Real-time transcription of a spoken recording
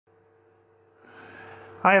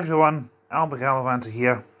Hi everyone, Albert Galavanta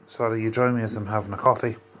here. Sorry you join me as I'm having a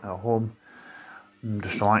coffee at home. I'm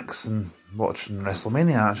just relaxing, watching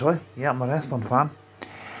WrestleMania actually. Yeah, I'm a wrestling fan.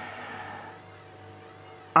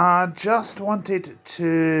 I just wanted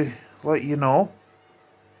to let you know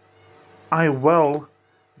I will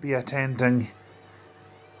be attending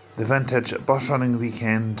the Vintage Bus Running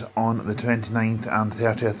Weekend on the 29th and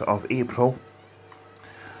 30th of April.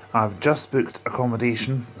 I've just booked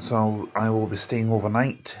accommodation, so I will be staying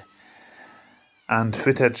overnight. And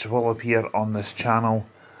footage will appear on this channel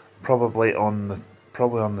probably on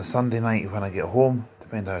the Sunday night when I get home,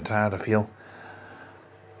 depending how tired I feel.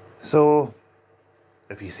 So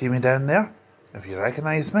if you see me down there, if you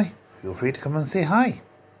recognise me, feel free to come and say hi.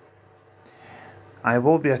 I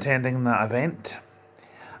will be attending that event.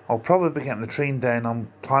 I'll probably be getting the train down.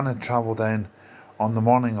 I'm planning to travel down on the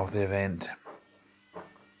morning of the event.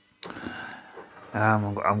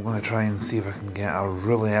 I'm going to try and see if I can get a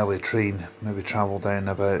really early train, maybe travel down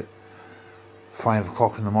about 5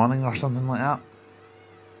 o'clock in the morning or something like that,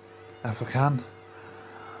 if I can.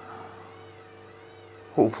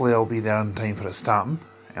 Hopefully I'll be there in time for it starting,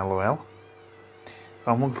 LOL.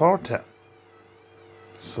 I'm looking forward to it,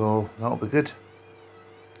 so that'll be good.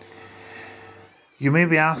 You may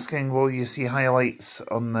be asking, will you see highlights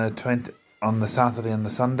on the Saturday and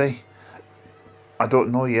the Sunday? I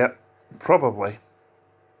don't know yet. Probably.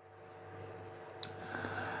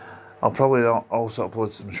 I'll probably also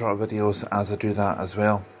upload some short videos as I do that as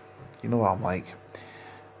well. You know what I'm like.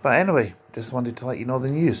 But anyway, just wanted to let you know the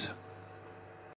news.